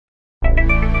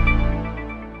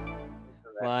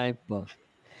Why book?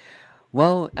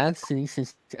 Well, actually,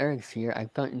 since Eric's here,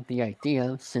 I've gotten the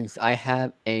idea. Since I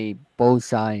have a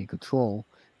Bullsye control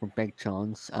for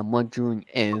BigJon's, I'm wondering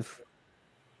if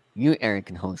you, Eric,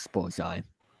 can host Bullseye.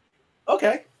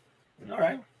 Okay. All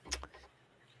right.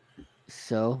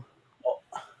 So,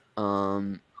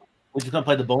 um, We're just gonna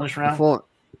play the bonus round. before,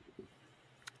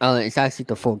 it's actually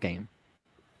the full game.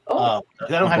 Oh, I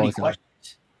don't On have any Bullseye.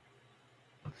 questions.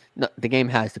 No, the game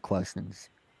has the questions.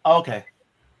 Oh, okay.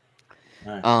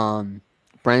 All right.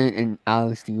 Brandon and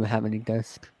Alex, do you have any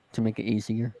desk to make it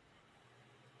easier?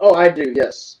 Oh, I do.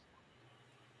 Yes.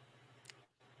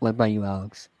 What about you,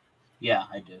 Alex? Yeah,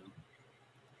 I do.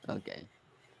 Okay.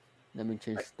 Let me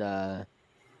just get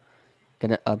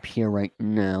it up here right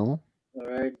now. All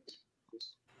right.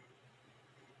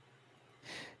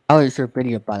 How is your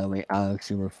video, by the way, Alex,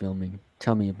 you were filming?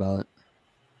 Tell me about it.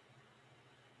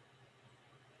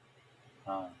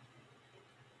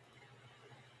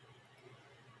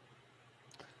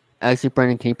 Actually,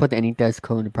 Brandon, can you put any desk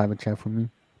code in the private chat for me?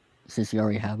 Since you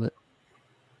already have it.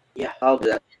 Yeah, I'll do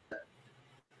that.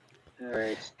 All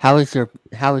right. How is your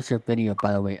video,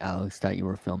 by the way, Alex, that you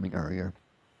were filming earlier?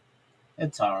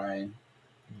 It's all right.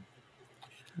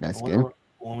 That's I wonder good. what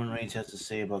Woman Reigns has to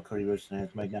say about Cody versus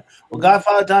right now. Well,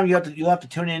 Godfather Tom, you have to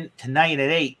tune in tonight at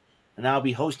 8, and I'll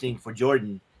be hosting for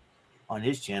Jordan on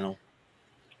his channel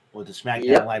with the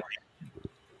SmackDown Live.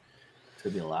 It's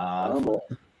gonna be a lot of fun.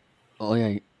 Oh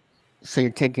yeah. So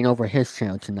you're taking over his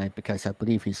channel tonight because I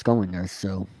believe he's going there.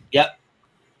 So Yep.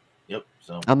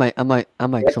 So I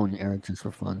might join Eric just for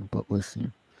fun, but we'll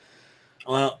see.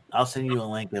 Well, I'll send you a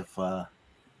link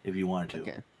if you want to.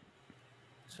 Okay.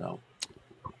 So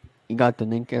you got the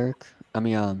link, Eric? I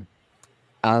mean,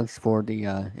 Alex, for the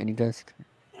any desk,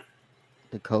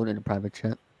 the code in the private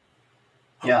chat.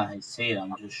 Yeah, I see it.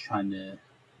 I'm just trying to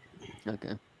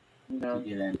Okay.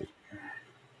 get in.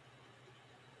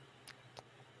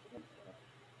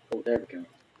 Oh, there we go.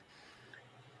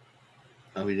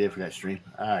 I'll be there for that stream.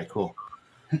 All right, cool.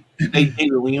 Hey,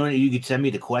 David, you could send me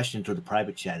the questions or the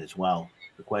private chat as well.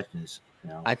 The questions,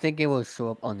 I think it will show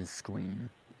up on the screen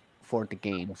for the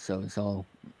game, so it's all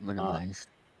minimized.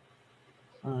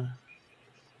 All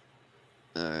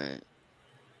right.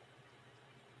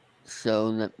 So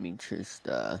let me just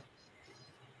all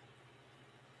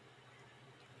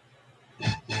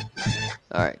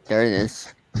right, there it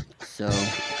is. So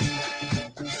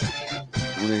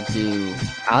we're gonna do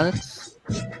Alex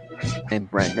and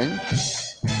Brendan.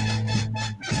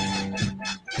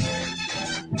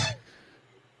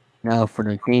 Now for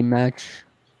the game match,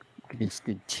 we just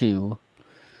did 2.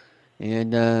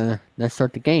 And let's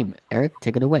start the game. Eric,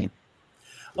 take it away.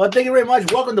 Well, thank you very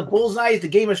much. Welcome to Bullseye, the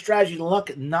game of strategy,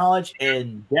 luck, knowledge,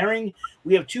 and daring.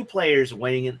 We have 2 players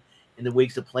waiting in the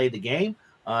weeks to play the game.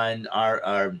 And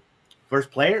our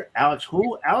first player, Alex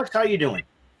Houle. Alex, how are you doing?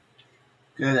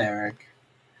 Good, Eric.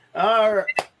 All right,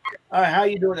 how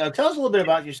you doing? Tell us a little bit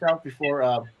about yourself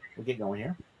before we get going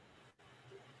here.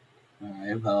 All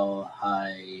right, well,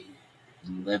 I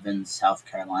live in South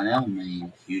Carolina. I'm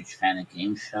a huge fan of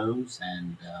game shows,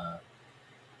 and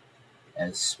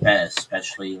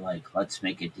especially like Let's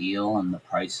Make a Deal and The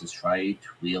Price is Right,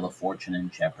 Wheel of Fortune,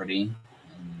 and Jeopardy.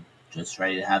 And just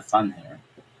ready to have fun here.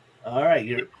 All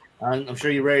right, I'm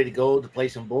sure you're ready to go to play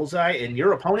some Bullseye. And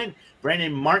your opponent,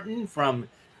 Brandon Martin from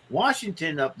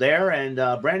Washington up there. And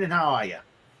Brandon, how are you?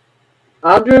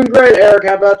 I'm doing great, Eric.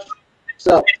 How about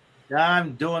yourself?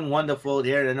 I'm doing wonderful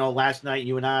here. I know last night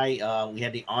you and I we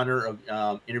had the honor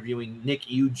of interviewing Nick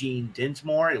Eugene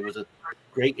Dinsmore. It was a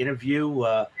great interview.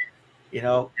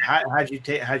 How'd you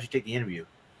take the interview?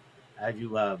 How do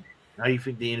you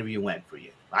think the interview went for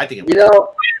you? I think it went.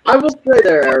 I will say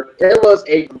there, Eric, it was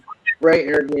a great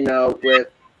interview. with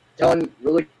telling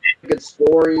really good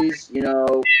stories.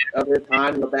 Of his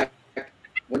time back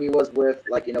when he was with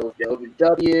with the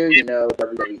OVW,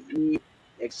 WWE,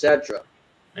 etc.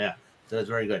 Yeah, so that's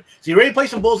very good. So you ready to play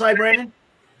some Bullseye, Brandon?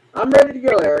 I'm ready to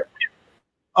go, Eric.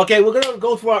 Okay, we're going to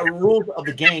go through our rules of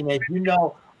the game. As you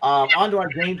know, onto our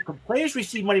game. Players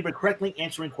receive money by correctly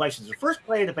answering questions. The first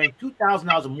player to bank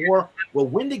 $2,000 or more will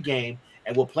win the game,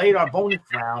 and we'll play our bonus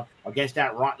round against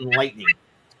that Rotten Lightning.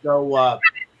 So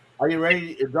are you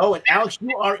ready to go? And Alex,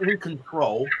 you are in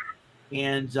control,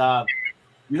 and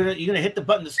you're gonna hit the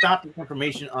button to stop this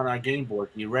information on our game board.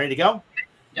 You ready to go?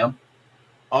 Yep.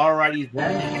 All righty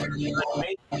then.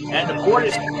 And the board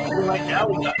is spinning right now.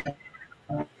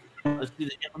 Let's see,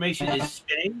 the information is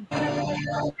spinning.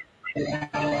 All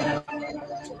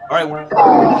right, whenever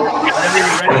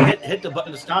you're ready, hit the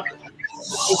button to stop.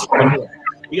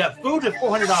 You got food at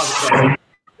 $400 a question.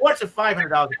 Sports at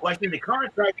 $500 a question. The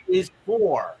contract is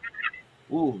 4.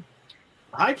 Ooh.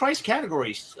 High price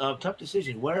categories. Tough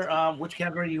decision. Where? Which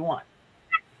category do you want?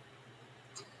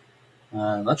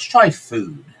 Let's try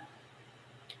food.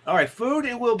 All right, food.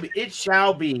 It will be. It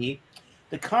shall be.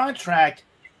 The contract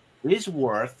is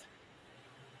worth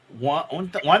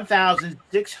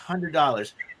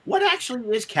 $1,600. What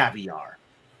actually is caviar?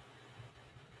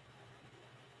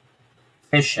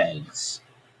 Fish eggs.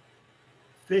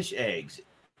 Fish eggs.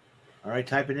 All right,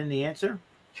 type it in the answer.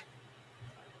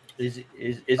 Is it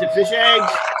fish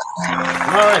eggs? All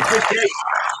right, fish eggs.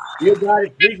 You got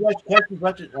it. Three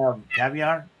questions.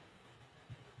 Caviar.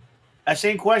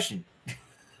 Same question.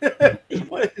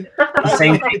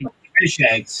 Same thing. Fish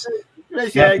eggs.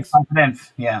 Fish Yeah, eggs.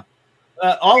 Yeah.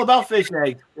 All about fish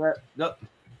eggs. No.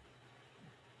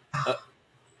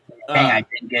 Dang, I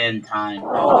didn't get in time.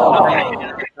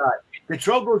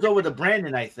 Control goes over to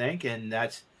Brandon, I think, and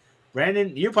that's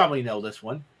Brandon. You probably know this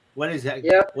one. What is that?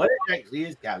 Yep. What actually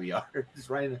is caviar? Just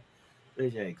right in the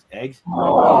fish eggs. Eggs.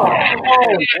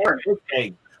 Fish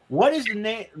eggs. What is the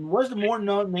name? What's the more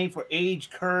known name for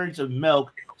aged curds of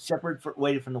milk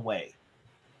weighted from the whey?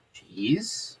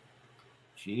 Cheese.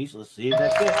 Cheese. Let's see if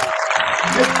that's it.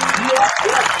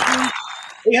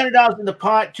 $800 in the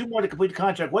pot. 2 more to complete the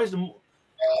contract. What is the?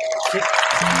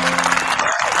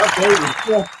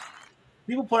 Okay.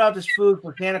 People put out this food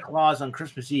for Santa Claus on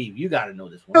Christmas Eve. You got to know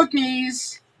this one.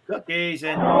 Cookies. Cookies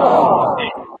and no,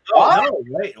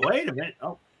 wait a minute.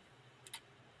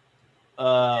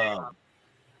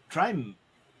 Try.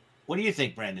 What do you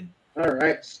think, Brandon? All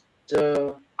right.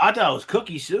 So I thought it was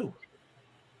cookies too.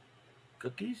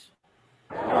 Cookies?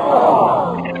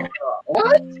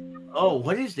 what? Oh,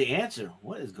 what is the answer?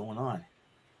 What is going on?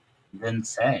 Didn't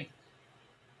say.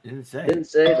 Didn't say. Didn't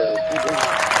say though.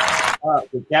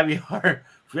 The caviar,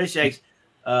 fish eggs.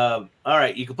 All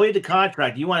right, you completed the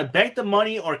contract. Do you want to bank the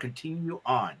money or continue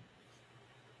on?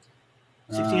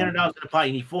 $1,600 in the pot.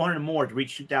 You need $400 more to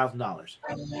reach $2,000.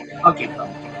 Okay.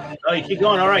 Oh, you keep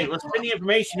going. All right, let's spin the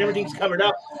information. Everything's covered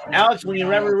up. Alex, when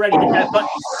you're ever ready, hit that button.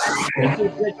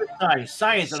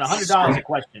 Science at $100 a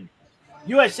question.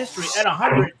 U.S. history at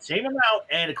 100, same amount,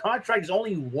 and the contract is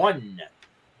only 1.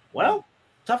 Well,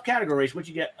 tough categories. What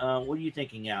you get? What are you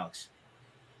thinking, Alex?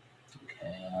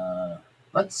 Okay.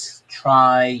 Let's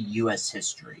try U.S.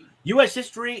 history. U.S.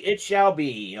 history, it shall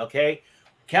be. Okay.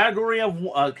 Category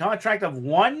of contract of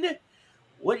 1.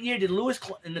 What year did Lewis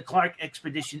and the Clark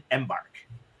expedition embark?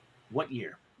 What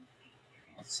year?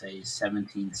 Let's say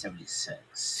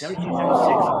 1776.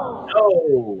 1776.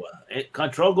 No.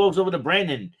 Control goes over to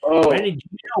Brandon. Oh. Brandon, do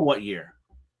you know what year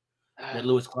that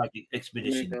Lewis Clark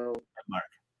expedition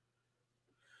embarked?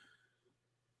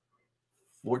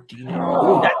 14.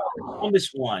 Oh, that's the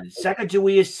Columbus one.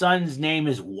 Sacagawea's son's name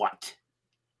is what?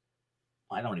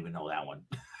 I don't even know that one.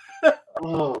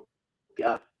 Oh,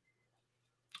 God.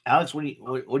 Alex, what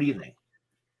do you think?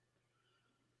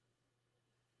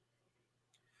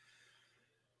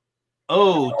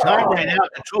 Oh, time ran out.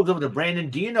 Controls over to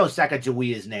Brandon. Do you know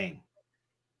Sacagawea's name?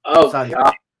 Oh, Son,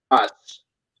 gosh.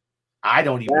 I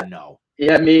don't even know.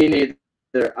 Yeah, me neither.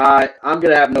 I'm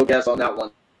going to have no guess on that one.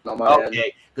 On my end.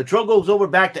 Okay. Control goes over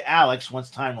back to Alex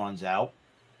once time runs out.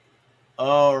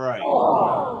 All right.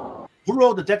 Who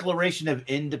wrote the Declaration of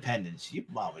Independence? You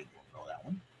probably don't know that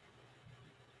one.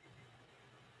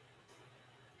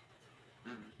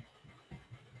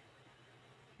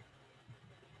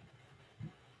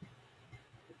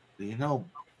 Do you know?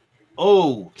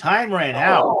 Oh, time ran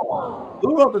out.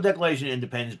 Who wrote the Declaration of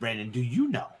Independence, Brandon? Do you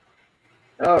know?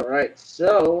 All right.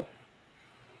 So,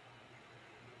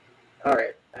 all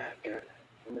right. God,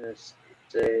 I'm going to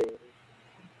say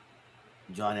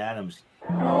John Adams.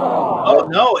 Oh,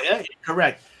 no.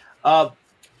 Correct.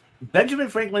 Benjamin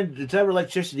Franklin discovered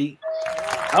electricity.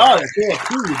 Oh, yeah,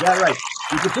 you got it right.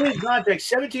 You completed the contract,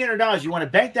 $1,700. You want to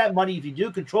bank that money. If you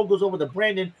do, control goes over to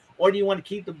Brandon, or do you want to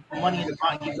keep the money in the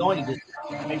pot and keep going? You just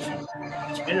information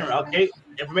spin it. Okay,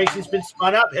 information's been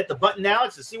spun up. Hit the button,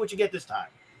 Alex, to see what you get this time.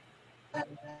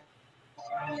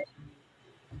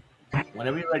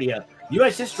 Whenever you're ready.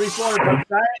 U.S. history, 400,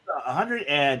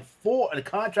 104, and a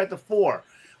contract of 4.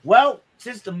 Well,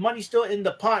 since the money's still in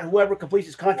the pot, whoever completes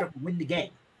his contract will win the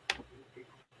game.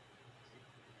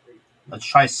 Let's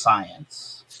try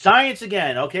science. Science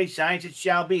again. Okay, science it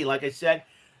shall be. Like I said,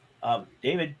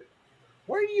 David,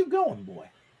 where are you going, boy?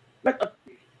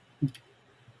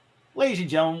 Ladies and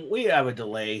gentlemen, we have a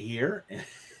delay here.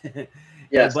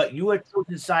 yes. But you had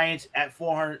chosen science at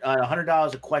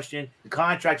 $100 a question. The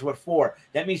contracts were 4.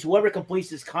 That means whoever completes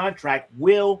this contract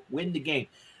will win the game.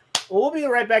 Well, we'll be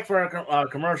right back for our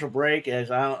commercial break.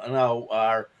 As I don't know,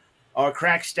 our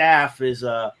crack staff is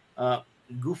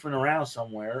goofing around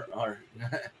somewhere, or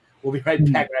We'll be right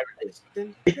back after this.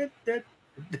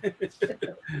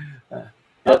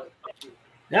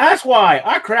 That's why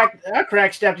our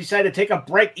crack staff decided to take a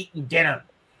break eating dinner.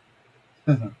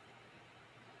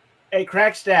 Hey,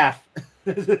 crack staff.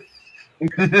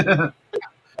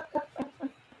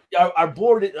 our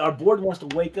board wants to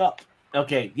wake up.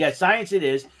 Okay, yeah, science it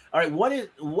is. All right,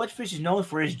 what fish is known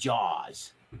for his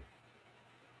jaws?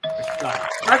 All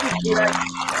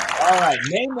right,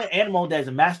 name the animal that is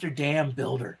a master dam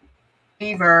builder.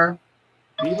 Beaver.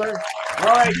 Beaver. All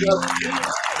right, who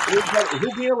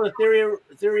came up with the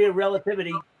theory of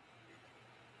relativity?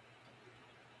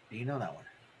 Do you know that one?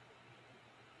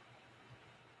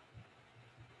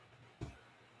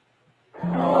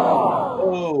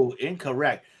 Oh,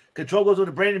 incorrect. Control goes over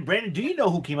to Brandon. Brandon, do you know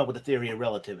who came up with the theory of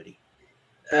relativity?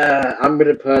 I'm going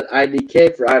to put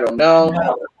IDK for I don't know.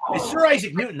 It's Sir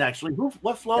Isaac Newton, actually.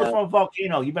 What flows from a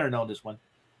volcano? You better know this one.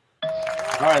 All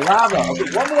right, lava.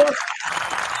 Okay, one more.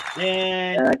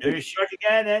 And there's Shark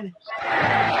again. And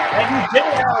you did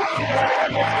it, Alex.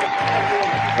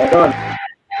 Well done.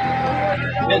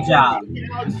 Good job.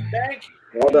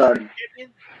 Well done.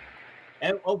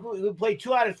 And we play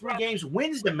 2 out of 3 games,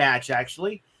 wins the match,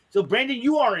 actually. So, Brandon,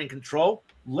 you are in control.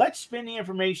 Let's spin the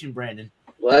information, Brandon.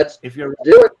 Let's if you're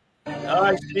do it. All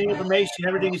right, spin the information.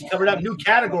 Everything is covered up. New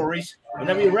categories.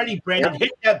 Whenever you're ready, Brandon,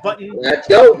 hit that button. Let's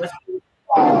go.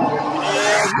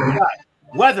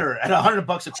 Weather at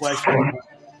 $100 a question.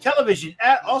 Television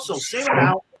at also same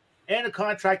amount and a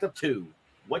contract of 2.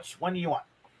 Which one do you want?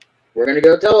 We're going to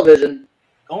go television.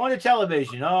 Going to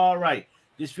television. All right.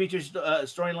 This features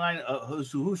storyline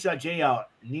Who Shot Jay Out?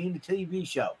 Name the TV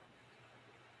show.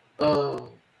 Oh.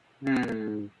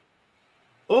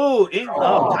 Oh,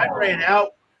 time ran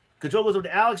out. Control goes over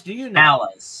to Alex. Do you know?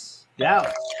 Alice.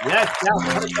 Dallas. Yes,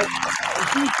 Dallas.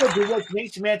 Who was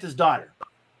Nate Samantha's daughter?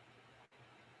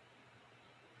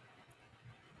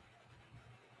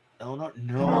 Oh,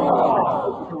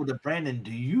 no. The Brandon,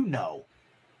 do you know?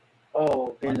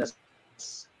 Oh, goodness.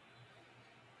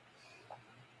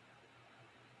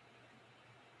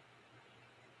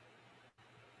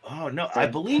 Oh, no. I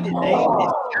believe the name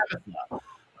is Tabitha.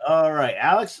 All right.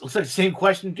 Alex, looks like the same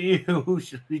question to you. Who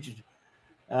should reach?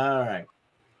 All right.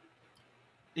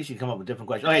 They should come up with different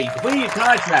questions. Okay, you complete your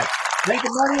contract. Make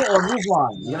the money or move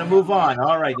on. You're going to move on.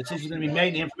 All right. Decision's going to be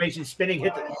made. The information spinning.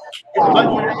 Hit the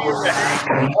button whenever you're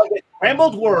ready. Okay.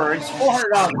 Scrambled words, $400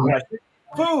 a question.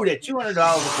 Food at $200 a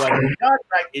question. The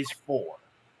contract is 4.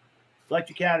 Select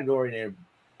your category there.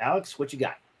 Alex, what you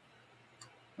got?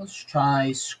 Let's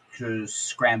try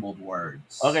scrambled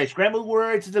words. Okay, scrambled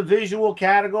words is a visual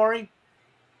category.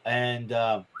 And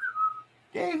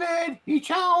David, he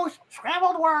chose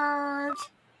scrambled words.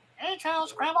 He chose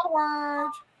scrambled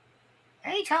words.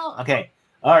 He chose. Okay.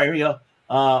 All right, here we go.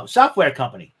 Software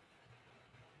company.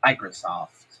 Microsoft.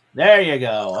 There you go.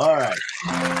 All right.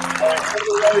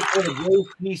 For the great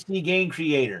PC game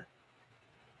creator.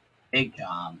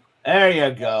 BigJon. There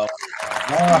you go.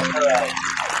 All right.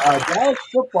 Dallas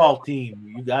football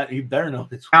team. You better know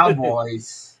this.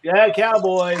 Cowboys. Yeah,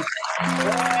 Cowboys.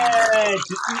 And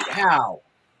to eat how?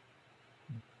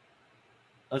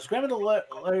 Scrambled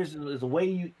letters is the way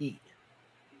you eat.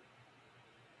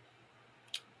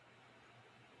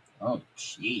 Oh,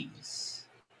 jeez.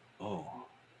 Oh.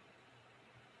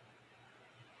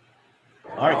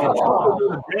 All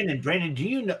right, Brandon. Brandon, do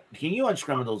you know? Can you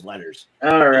unscramble those letters?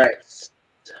 All right.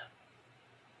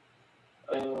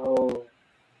 Oh.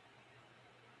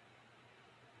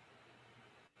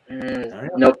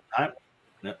 Nope.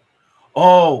 No.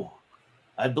 Oh,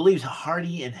 I believe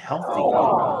hearty and healthy.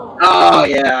 Oh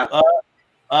yeah.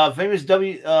 Famous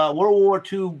World War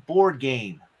II board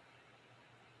game.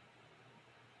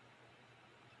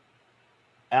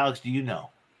 Alex, do you know?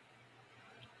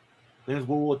 Famous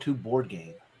World War II board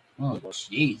game. Oh,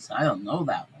 jeez. I don't know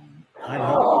that one. I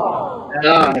know.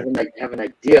 No, I have an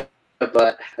idea,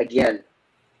 but again,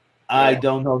 I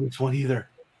don't know this one either.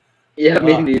 Yeah,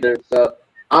 me neither. So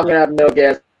I'm gonna have no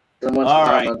guess. All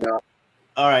right.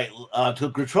 All right.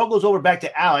 Control goes over back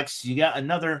to Alex. You got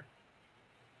another.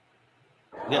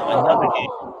 Game.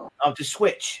 To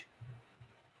switch.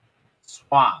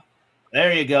 Swap.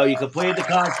 There you go. You completed the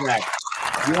contract.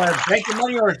 You want to bank the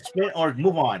money or spin or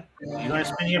move on? You want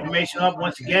to spin the information up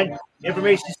once again?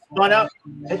 Information is spun up.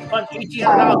 It's spun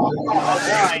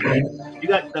 $1,800. You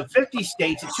got the 50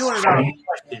 states at $200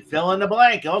 question. Fill in the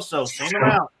blank. Also, same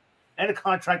amount and a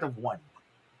contract of 1.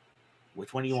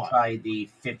 Which one do you want? Try the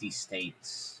 50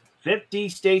 states. 50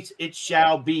 states it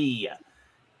shall be.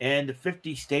 And the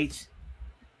 50 states.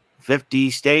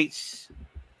 50 states.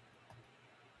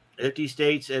 50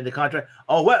 states and the contract.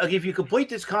 Oh, well, if you complete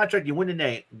this contract, you win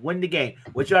the game.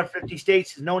 Which are 50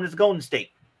 states is known as Golden State.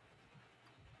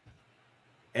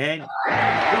 And you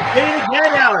did it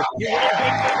again, Alex. You won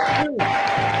game 2.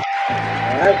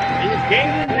 All right. Game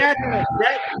in national.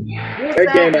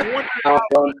 Great game, man. Well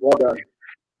done.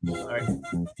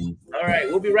 All right.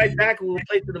 We'll be right back. We'll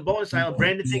play to the bonus island.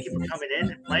 Brandon, thank you for coming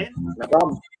in and playing. No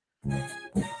problem.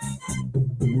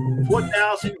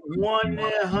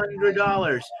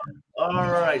 $4,100. All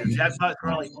right. Jackpot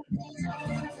curling.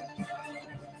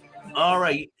 All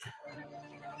right.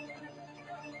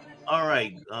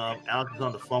 Alex is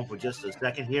on the phone for just a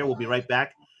second here. We'll be right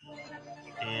back.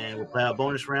 And we'll play our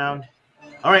bonus round.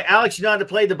 All right, Alex, you know how to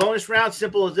play the bonus round.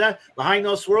 Simple as that. Behind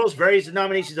those swirls, various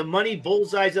denominations of money.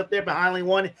 Bullseyes up there. Behind only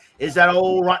one is that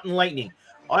old rotten lightning.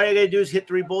 All you got to do is hit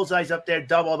 3 bullseyes up there,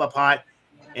 double the pot,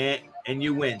 and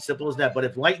you win. Simple as that. But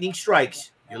if lightning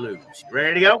strikes, you lose. You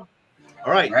ready to go?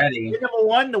 All right. Ready. Hit number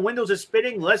 1. The windows are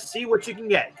spinning. Let's see what you can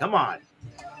get. Come on.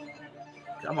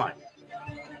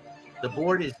 The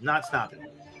board is not stopping.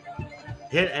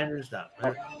 Hit and stop.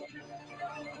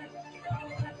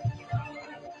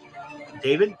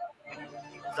 David,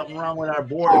 something wrong with our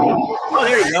board. Oh,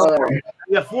 there you go.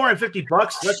 We got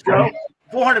 $450. Let's go.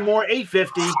 400 more,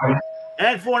 $850,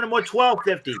 and 400 more,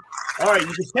 $1250. All right, you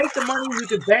can take the money, you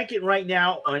can bank it right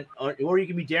now, or you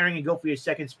can be daring and go for your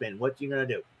second spin. What you gonna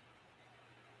do?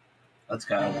 Let's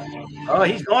go. Oh,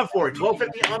 he's going for it.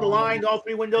 $1250 on the line, all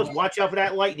 3 windows. Watch out for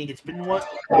that lightning. It's been what?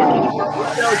 You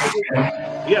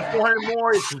got 400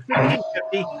 more. It's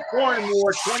 $1550. 400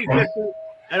 more, $2050.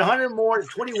 And 100 more,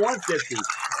 $2150.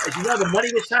 As you know, the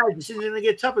money gets high. This isn't going to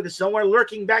get tougher because somewhere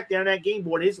lurking back there on that game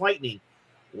board is lightning.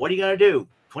 What are you going to do?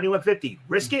 $2150.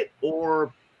 Risk it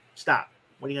or stop?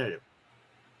 What are you going to do?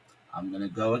 I'm going to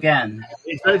go again.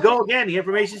 It's going to go again. The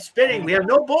information's spinning. We have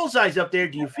no bullseyes up there.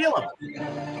 Do you feel them?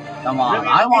 Come on.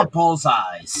 I want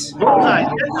bullseyes. Bullseyes.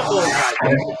 Get the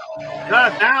bullseyes.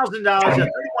 Got $1,000 at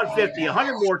 $3150.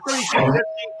 100 more, $3250.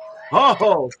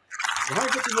 Oh,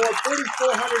 150 more,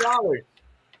 $3,400.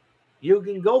 You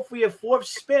can go for your 4th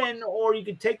spin, or you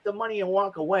can take the money and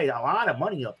walk away. A lot of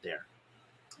money up there.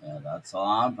 Yeah, that's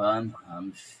all but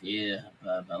I'm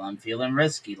feeling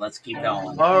risky. Let's keep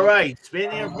going. All right, spin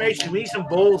the information. We need some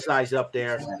bullseyes up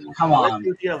there. Come on,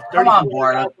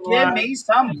 board. Give me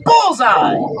some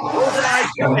bullseye. Bullseye,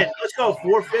 let's go.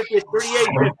 450,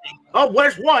 3850. Oh,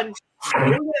 where's one?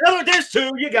 Oh, there's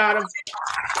 2. You got him.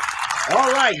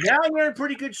 All right, now you're in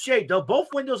pretty good shape, though.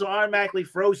 Both windows are automatically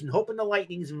frozen, hoping the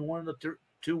lightning's in one of the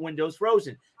 2 windows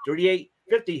frozen.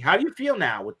 3850. How do you feel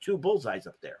now with 2 bullseyes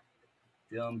up there?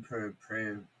 Feeling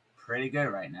pretty good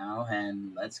right now,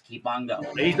 and let's keep on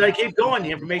going. He's going to keep going.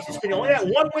 The information's spinning. Only that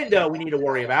 1 window we need to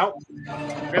worry about. And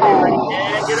get a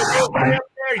bullseye up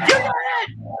there. You got it!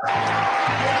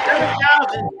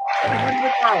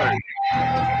 $7,700.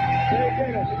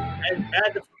 And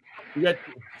add the you got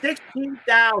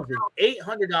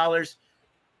 $16,800.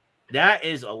 That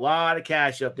is a lot of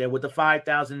cash up there with the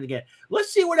 $5,000 again.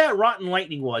 Let's see where that rotten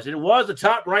lightning was. And it was the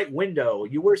top right window.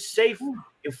 You were safe.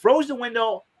 You froze the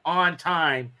window on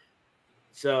time.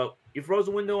 So you froze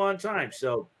the window on time.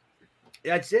 So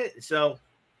that's it. So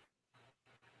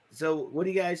what do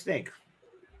you guys think?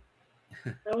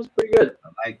 That was pretty good.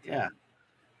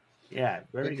 Yeah,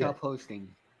 very good. Good job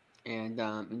hosting. And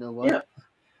you know what? Yeah.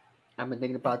 I've been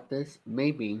thinking about this.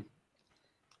 Maybe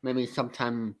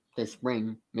sometime this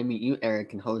spring, maybe you, Eric,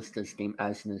 can host this game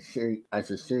as a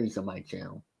series on my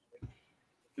channel.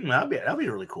 That'd be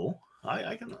really cool.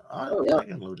 I can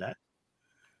load that.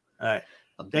 All right.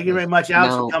 Thank you very much,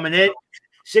 Alex, for coming in.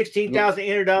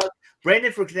 $16,800.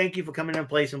 Brandon, thank you for coming in and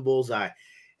playing some Bullseye.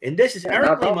 And this is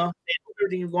Eric Lima.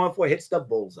 Everything you're going for hits the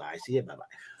bullseye. See you.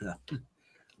 Bye-bye. I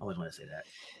always want to say that.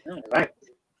 All right.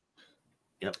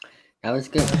 Yep. That was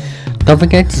good. Don't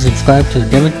forget to subscribe to the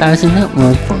Devin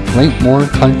Network for great more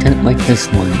content like this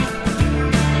one.